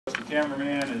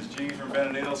cameraman is G from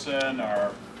Bennett Adelson.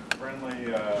 Our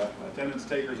friendly attendance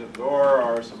takers at the door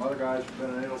are some other guys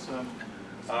from Bennett Adelson.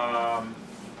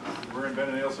 We're in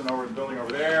Bennett Adelson over in the building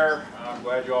over there. I'm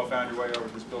glad you all found your way over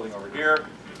to this building over here.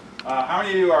 How many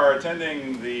of you are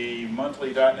attending the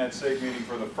monthly .NET SIG meeting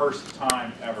for the first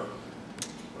time ever?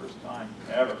 First time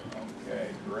ever.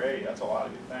 Okay, great. That's a lot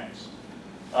of you. Thanks.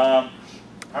 How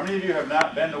many of you have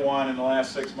not been to one in the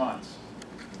last 6 months?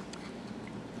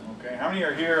 Okay. How many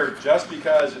are here just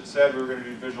because it said we were going to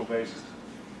do Visual Basic?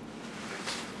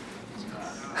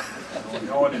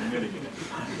 No one admitting it.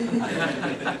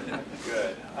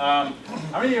 Good. How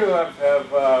many of you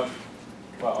have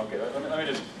well, okay, let me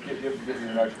just give you an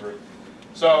introduction for it.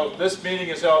 So this meeting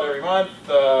is held every month,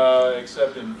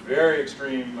 except in very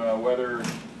extreme weather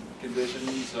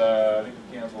conditions. I think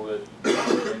we canceled it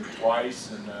twice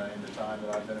in the time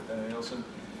that I've been at Bennett Adelson.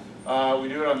 We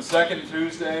do it on the second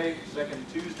Tuesday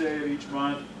of each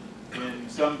month in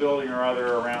some building or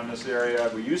other around this area.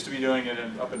 We used to be doing it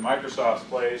up in Microsoft's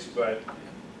place, but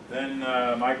then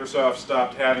Microsoft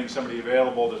stopped having somebody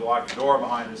available to lock the door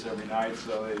behind us every night,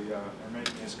 so they are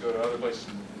making us go to other places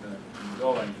in the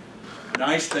building. The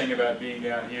nice thing about being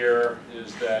down here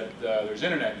is that there's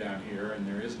internet down here, and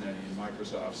there isn't any in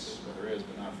Microsoft's. Well, there is,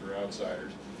 but not for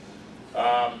outsiders.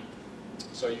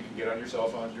 So you can get on your cell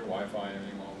phones, your Wi-Fi, and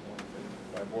everything.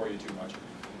 If I bore you too much.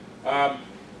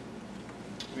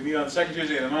 We meet on the second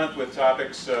Tuesday of the month with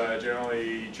topics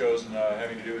generally chosen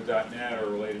having to do with .NET or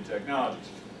related technologies.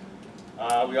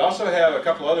 We also have a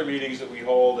couple other meetings that we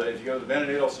hold. If you go to the Bennett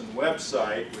Adelson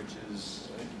website, which is,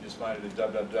 I think you just find it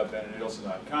at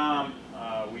www.bennettadelson.com,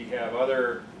 we have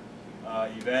other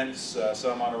events,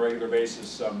 some on a regular basis,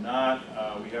 some not.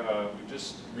 We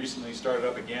just recently started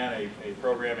up again a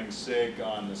programming SIG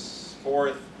on the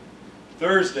 4th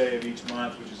Thursday of each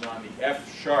month, which is on the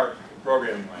F#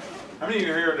 programming language. How many of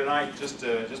you are here tonight just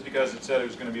because it said it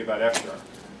was going to be about F#? I was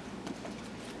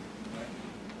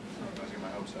getting my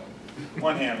hopes up.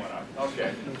 One hand went up.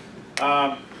 Okay.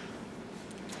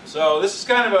 So this is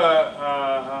kind of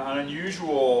an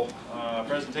unusual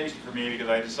presentation for me because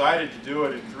I decided to do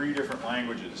it in 3 different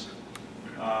languages.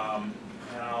 And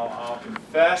I'll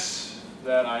confess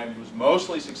that I was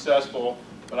mostly successful,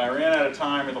 but I ran out of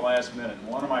time at the last minute. And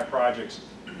one of my projects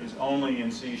is only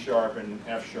in C# and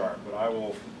F#, but I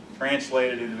will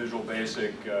translate it into Visual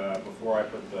Basic before I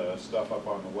put the stuff up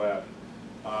on the web.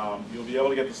 You'll be able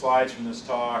to get the slides from this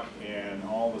talk and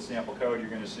all the sample code you're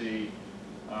going to see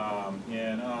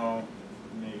in,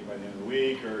 maybe by the end of the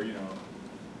week or,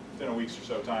 within a week's or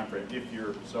so time frame, if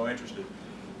you're so interested.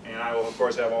 And I will, of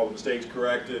course, have all the mistakes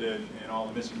corrected and all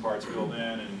the missing parts filled in,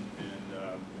 and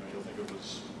you'll think it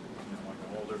was like a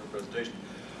whole different presentation.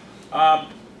 How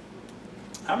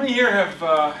many here have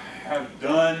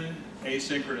done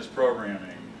asynchronous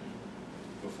programming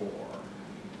before?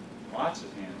 Lots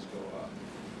of hands go up.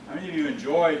 How many of you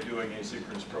enjoy doing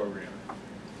asynchronous programming?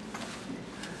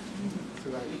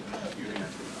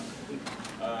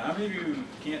 How many of you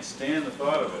can't stand the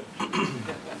thought of it?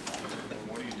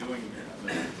 What are you doing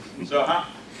here? So how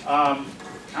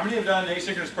many have done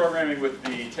asynchronous programming with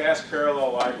the task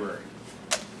parallel library?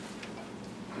 A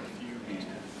few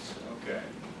hands. Okay.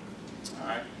 All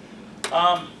right.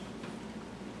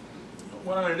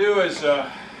 What I'm going to do is,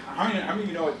 how many of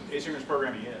you know what asynchronous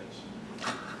programming is?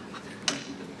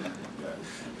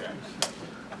 Okay.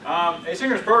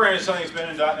 Asynchronous programming is something that's been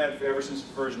in .NET ever since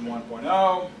version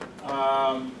 1.0,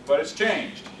 but it's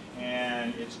changed.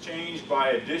 And it's changed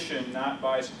by addition, not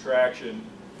by subtraction,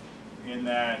 in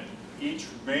that each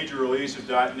major release of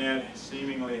 .NET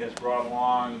seemingly has brought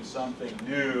along something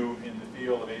new in the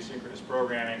field of asynchronous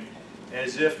programming,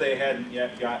 as if they hadn't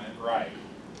yet gotten it right.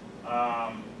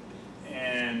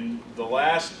 And the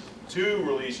last 2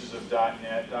 releases of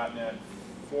 .NET, .NET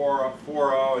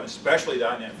 4.0 and especially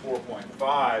 .NET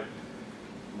 4.5,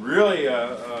 really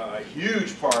a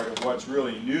huge part of what's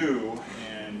really new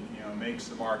and makes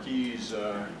the marquees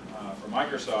for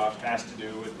Microsoft has to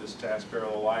do with this task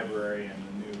parallel library and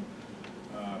the new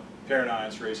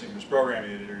paradigms for asynchronous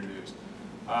programming that it introduced.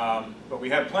 But we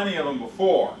had plenty of them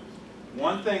before.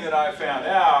 One thing that I found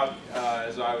out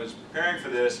as I was preparing for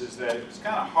this is that it was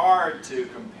kind of hard to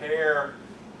compare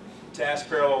task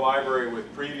parallel library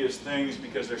with previous things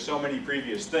because there's so many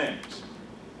previous things.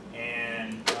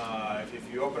 And if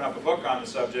you open up a book on the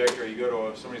subject or you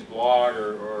go to somebody's blog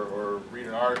or read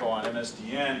an article on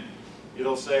MSDN,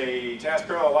 it'll say task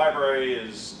parallel library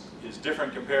is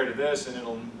different compared to this, and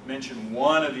it'll mention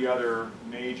one of the other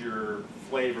major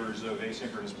flavors of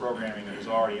asynchronous programming that is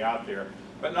already out there,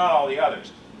 but not all the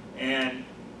others. And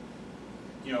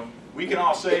we can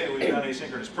all say that we've done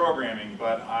asynchronous programming,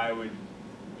 but I would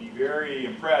be very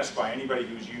impressed by anybody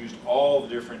who's used all the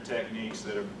different techniques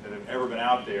that have ever been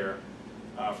out there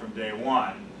from day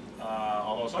one.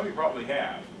 Although some of you probably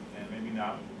have, and maybe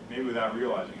not, maybe without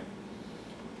realizing it.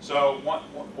 So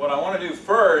what I want to do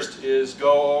first is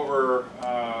go over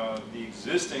the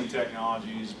existing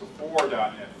technologies before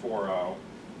 .NET 4.0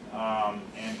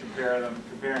 and compare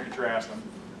and contrast them,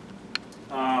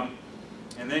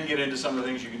 and then get into some of the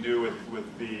things you can do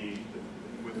with the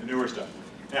newer stuff.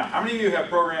 Now, how many of you have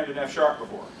programmed in F#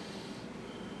 before?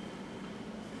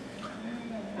 A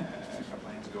couple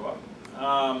hands go up.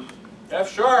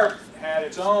 F# had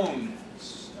its own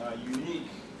unique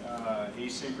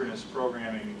asynchronous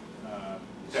programming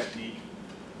technique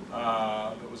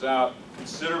that was out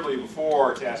considerably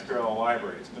before task parallel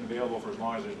library. It's been available for as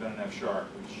long as there's been an F#,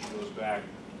 which goes back,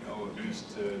 at least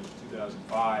to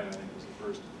 2005. I think was the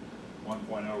first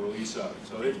 1.0 release of it.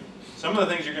 So some of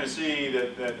the things you're going to see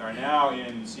that are now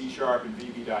in C# and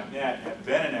VB.NET have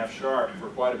been in F# for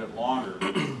quite a bit longer.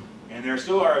 And there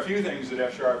still are a few things that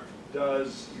F#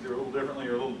 does either a little differently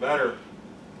or a little better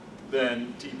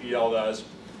than TPL does.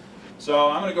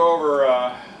 So I'm going to go over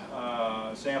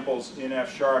samples in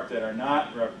F# that are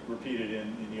not repeated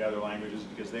in the other languages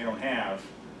because they don't have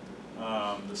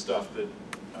the stuff that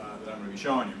I'm going to be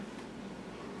showing you.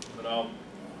 But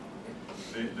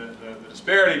the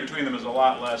disparity between them is a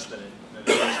lot less than it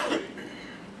used to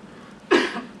be.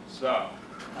 So,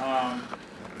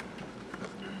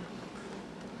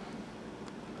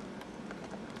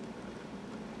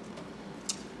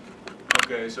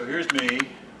 okay, so here's me.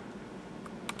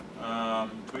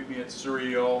 Tweet me at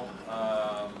Surreal.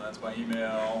 That's my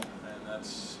email, and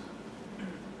that's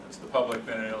the public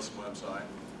Bennett Adelson website.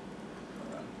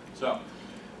 So,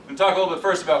 I'm going to talk a little bit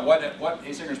first about what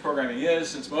asynchronous programming is,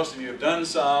 since most of you have done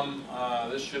some.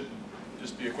 This should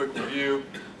just be a quick review.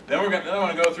 Then I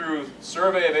want to go through a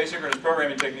survey of asynchronous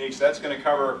programming techniques. That's going to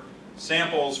cover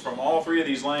samples from all three of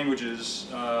these languages,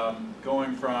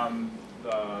 going from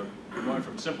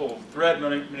simple thread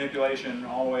manipulation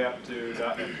all the way up to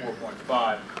 .NET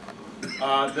 4.5.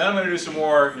 Then I'm going to do some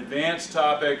more advanced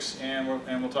topics, and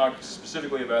we'll talk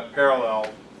specifically about parallel.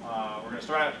 We're going to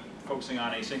start out focusing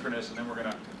on asynchronous, and then we're going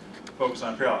to focus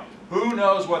on parallel. Who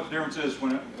knows what the difference is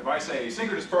if I say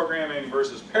asynchronous programming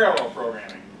versus parallel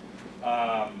programming?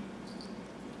 Hand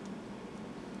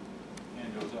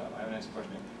goes up. I haven't asked the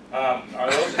question yet. Are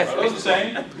those the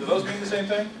same? Do those mean the same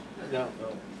thing? No.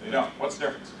 They don't. What's the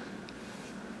difference?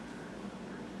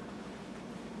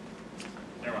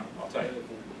 Never mind. I'll tell you.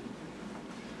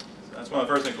 So that's one of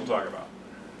the first things we'll talk about.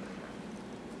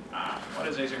 What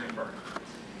is asynchronous programming?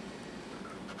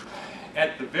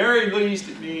 At the very least,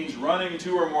 it means running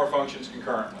two or more functions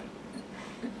concurrently.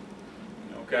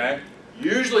 Okay?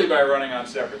 Usually by running on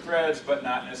separate threads, but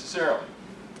not necessarily.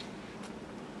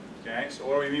 Okay? So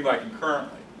what do we mean by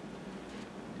concurrently?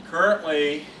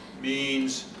 Concurrently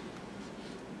means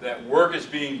that work is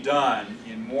being done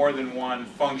in more than one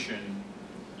function,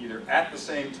 either at the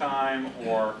same time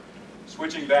or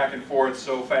switching back and forth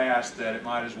so fast that it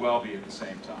might as well be at the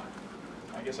same time.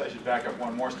 I guess I should back up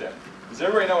one more step. Does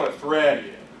everybody know what a thread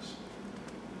is?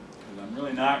 Because I'm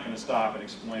really not going to stop and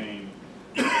explain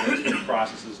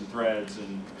processes and threads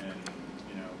and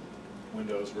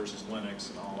Windows versus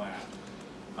Linux and all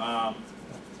that.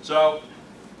 So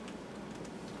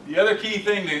the other key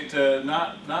thing to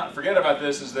not forget about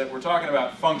this is that we're talking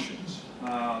about functions.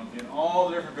 In all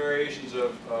the different variations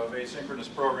of asynchronous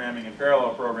programming and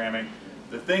parallel programming,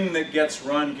 the thing that gets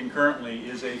run concurrently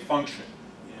is a function.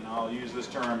 And I'll use this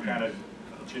term kind of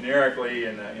generically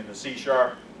in the C#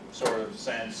 sort of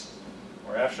sense,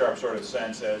 or F# sort of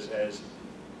sense, as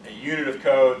a unit of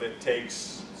code that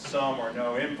takes some or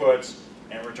no inputs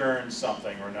and returns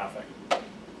something or nothing.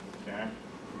 Okay?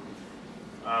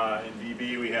 In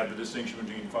VB we have the distinction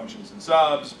between functions and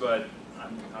subs, but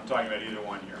I'm talking about either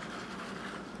one here.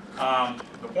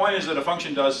 The point is that a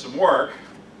function does some work,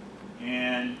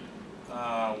 and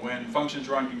when functions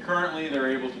run concurrently,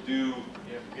 they're able to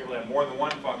have more than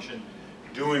one function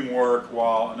doing work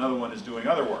while another one is doing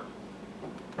other work.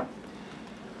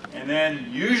 And then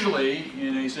usually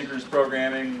in asynchronous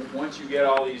programming, once you get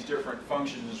all these different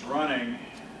functions running,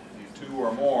 two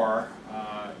or more,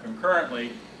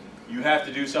 concurrently, you have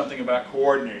to do something about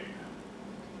coordinating.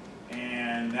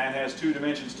 And that has two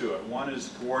dimensions to it. One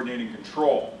is coordinating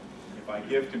control. If I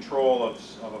give control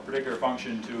of a particular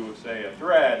function to, say, a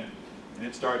thread, and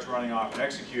it starts running off and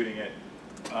executing it,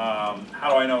 how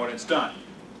do I know when it's done?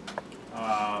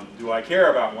 Do I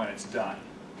care about when it's done?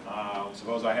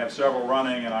 Suppose I have several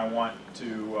running and I want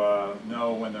to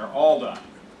know when they're all done.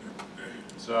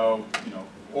 So,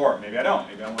 or maybe I don't.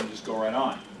 Maybe I want to just go right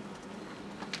on.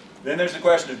 Then there's the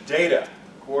question of data,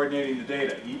 coordinating the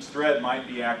data. Each thread might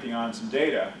be acting on some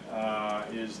data.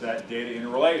 Is that data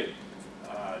interrelated?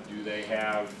 Do they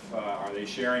have, are they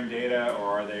sharing data, or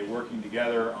are they working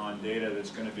together on data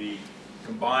that's going to be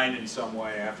combined in some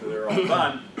way after they're all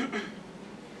done?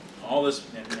 All this,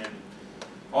 and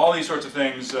all these sorts of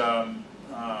things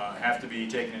have to be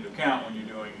taken into account when you're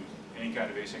doing any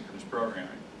kind of asynchronous programming.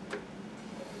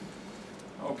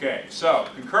 Okay, so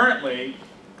concurrently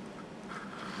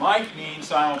might mean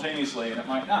simultaneously, and it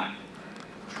might not.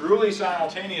 Truly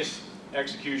simultaneous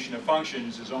execution of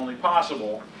functions is only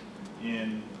possible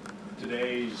in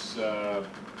today's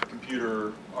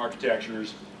computer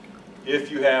architectures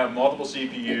if you have multiple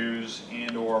CPUs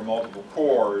and or multiple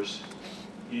cores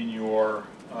in your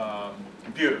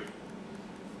computer.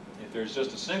 If there's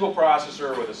just a single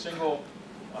processor with a single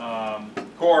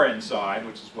core inside,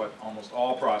 which is what almost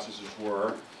all processors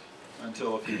were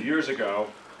until a few years ago,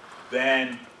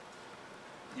 then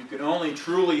you can only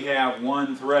truly have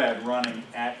one thread running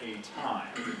at a time.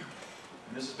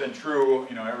 And this has been true,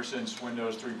 ever since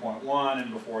Windows 3.1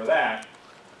 and before that.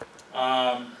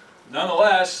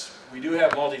 Nonetheless, we do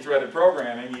have multi-threaded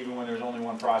programming even when there's only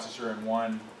one processor and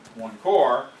one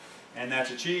core, and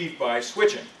that's achieved by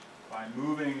switching, by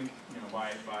moving,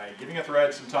 by giving a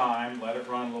thread some time, let it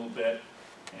run a little bit,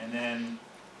 and then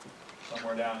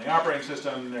somewhere down the operating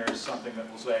system there's something that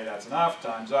will say that's enough,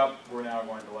 time's up, we're now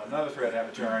going to let another thread have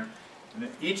a turn. And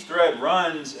each thread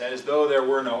runs as though there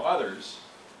were no others,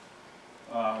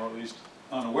 or at least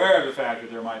unaware of the fact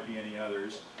that there might be any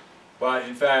others. But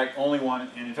in fact, only one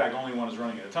is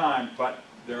running at a time, but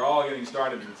they're all getting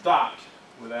started and stopped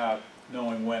without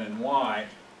knowing when and why.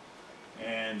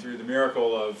 And through the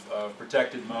miracle of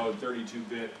protected mode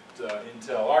 32-bit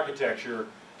Intel architecture,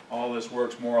 all this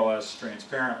works more or less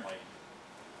transparently,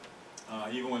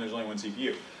 even when there's only one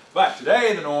CPU. But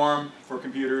today the norm for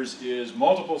computers is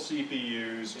multiple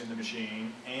CPUs in the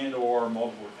machine, and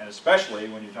especially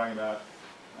when you're talking about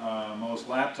most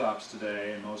laptops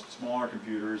today and most smaller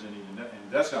computers and even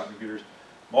desktop computers,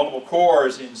 multiple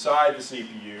cores inside the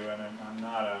CPU. And I'm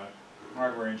not a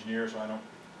hardware engineer, so I don't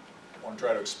want to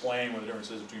try to explain what the difference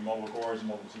is between multiple cores and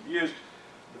multiple CPUs.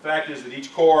 The fact is that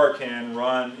each core can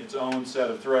run its own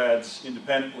set of threads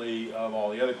independently of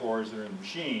all the other cores that are in the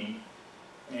machine.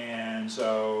 And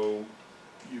so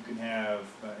you can have,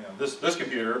 this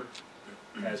computer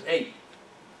has 8.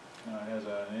 It has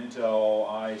an Intel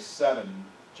i7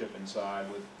 chip inside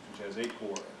which has 8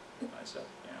 cores. i7.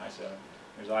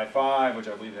 There's i5, which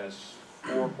I believe has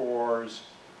 4 cores.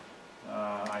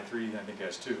 i3 I think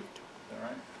has 2. Is that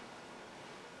right?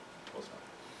 Close enough.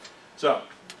 So,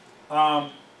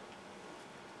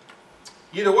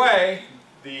 either way,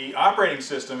 the operating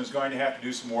system is going to have to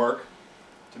do some work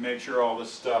to make sure all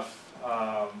this stuff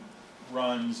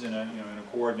runs in a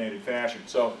coordinated fashion.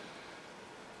 So,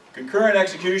 concurrent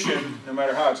execution, no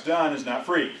matter how it's done, is not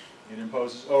free. It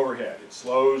imposes overhead. It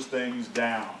slows things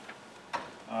down.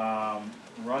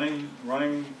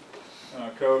 Running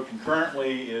code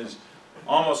concurrently is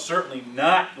almost certainly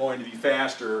not going to be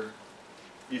faster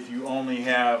if you only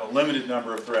have a limited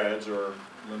number of threads, or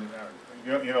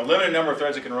you have a limited number of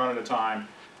threads that can run at a time.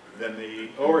 Then the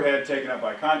overhead taken up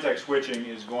by context switching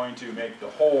is going to make the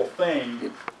whole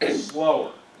thing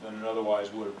slower than it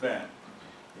otherwise would have been.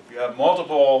 If you have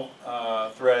multiple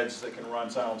threads that can run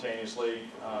simultaneously,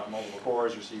 multiple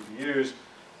cores or CPUs,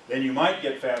 then you might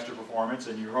get faster performance,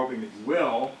 and you're hoping that you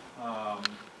will if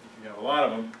you have a lot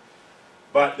of them.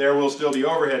 But there will still be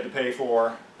overhead to pay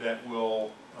for that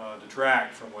will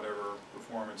detract from whatever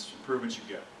performance improvements you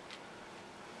get.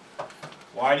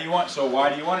 Why do you want to do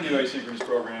asynchronous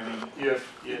programming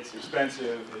if it's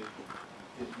expensive?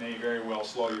 It may very well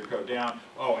slow your code down.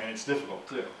 Oh, and it's difficult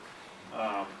too.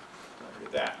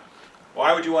 Get that.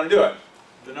 Why would you want to do it?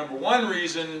 The number one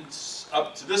reason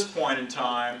up to this point in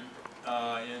time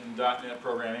in .NET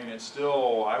programming, and it's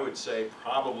still, I would say,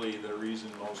 probably the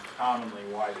reason most commonly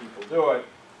why people do it,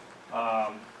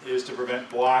 is to prevent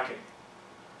blocking.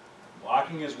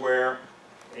 Blocking is where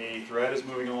a thread is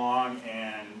moving along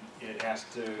and it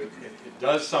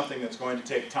does something that's going to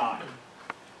take time.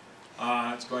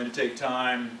 It's going to take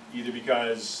time either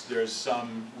because there's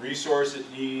some resource it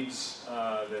needs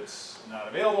that's not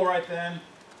available right then,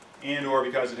 and or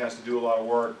because it has to do a lot of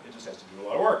work. It just has to do a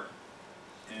lot of work,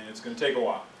 and it's going to take a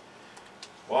while.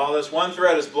 While this one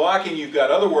thread is blocking, you've got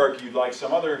other work you'd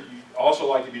also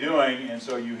like to be doing, and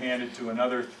so you hand it to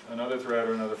another thread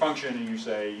or another function, and you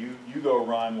say, you go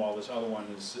run while this other one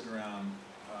is sitting around,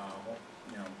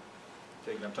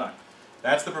 taking up time.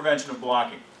 That's the prevention of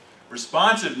blocking.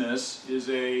 Responsiveness is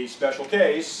a special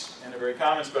case, and a very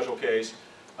common special case,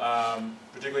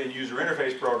 particularly in user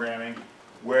interface programming,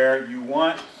 where you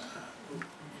want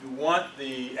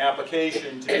the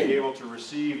application to be able to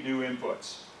receive new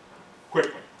inputs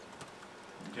quickly.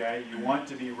 Okay? You want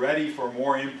to be ready for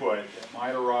more input that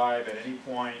might arrive at any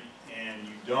point, and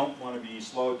you don't want to be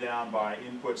slowed down by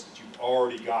inputs that you've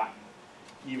already gotten,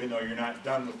 even though you're not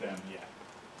done with them yet.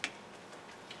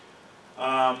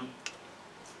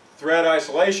 Thread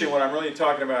isolation, what I'm really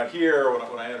talking about here,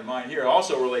 what I had in mind here,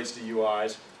 also relates to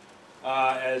UIs.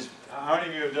 As how many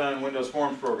of you have done Windows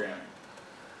Forms programming?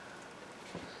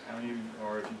 How many,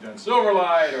 or if you've done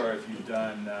Silverlight, or if you've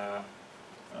done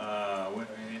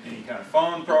any kind of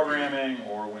phone programming,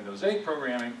 or Windows 8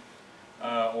 programming,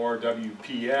 or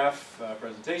WPF,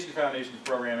 Presentation Foundations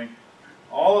programming.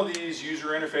 All of these user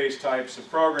interface types of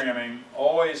programming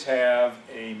always have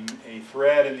a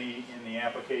thread in the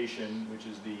application, which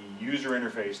is the user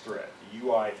interface thread, the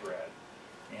UI thread.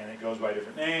 And it goes by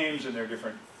different names, and there are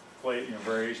different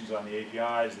variations on the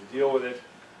APIs that deal with it.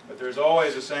 But there's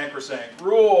always a sacrosanct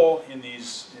rule in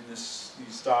these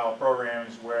style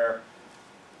programs where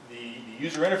the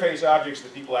user interface objects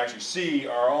that people actually see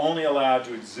are only allowed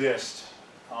to exist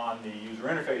on the user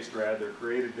interface thread. They're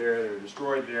created there, they're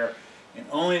destroyed there, and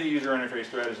only the user interface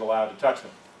thread is allowed to touch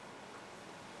them.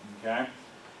 Okay?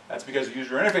 That's because the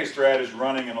user interface thread is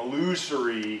running an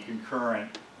illusory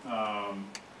concurrent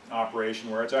operation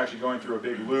where it's actually going through a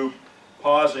big loop,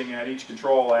 pausing at each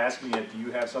control, asking it, do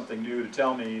you have something new to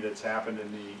tell me that's happened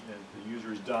in the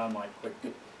user's done, like click,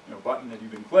 button that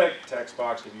you've been clicked, text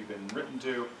box that you've been written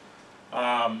to.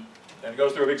 And it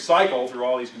goes through a big cycle through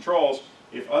all these controls.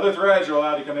 If other threads are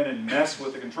allowed to come in and mess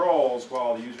with the controls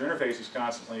while the user interface is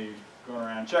constantly going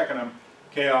around checking them,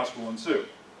 chaos will ensue.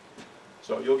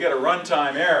 So you'll get a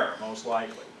runtime error, most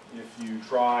likely, if you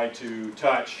try to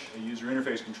touch a user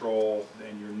interface control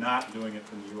and you're not doing it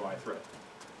from the UI thread.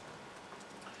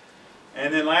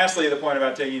 And then lastly, the point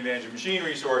about taking advantage of machine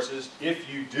resources. If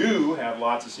you do have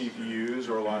lots of CPUs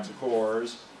or lots of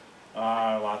cores,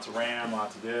 lots of RAM,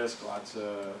 lots of disk, lots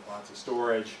of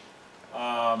storage,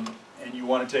 and you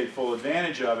want to take full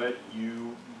advantage of it,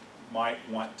 you might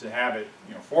want to have it,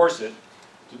 force it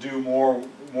to do more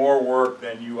work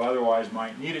than you otherwise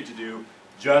might need it to do,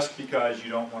 just because you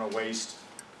don't want to waste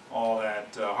all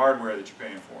that hardware that you're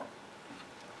paying for.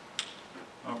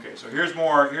 Okay, so here's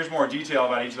more detail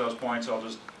about each of those points. I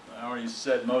already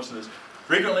said most of this.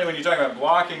 Frequently, when you talk about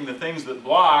blocking, the things that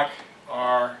block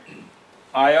are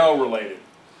I/O related,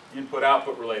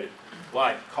 input-output related,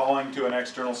 like calling to an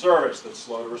external service that's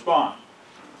slow to respond,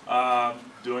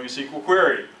 doing a SQL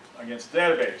query against a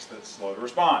database that's slow to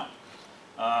respond,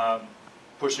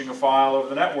 pushing a file over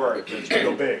the network that's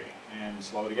real big and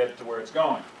slow to get to where it's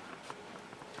going.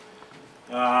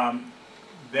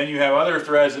 Then you have other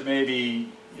threads that may be,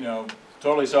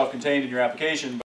 totally self-contained in your application,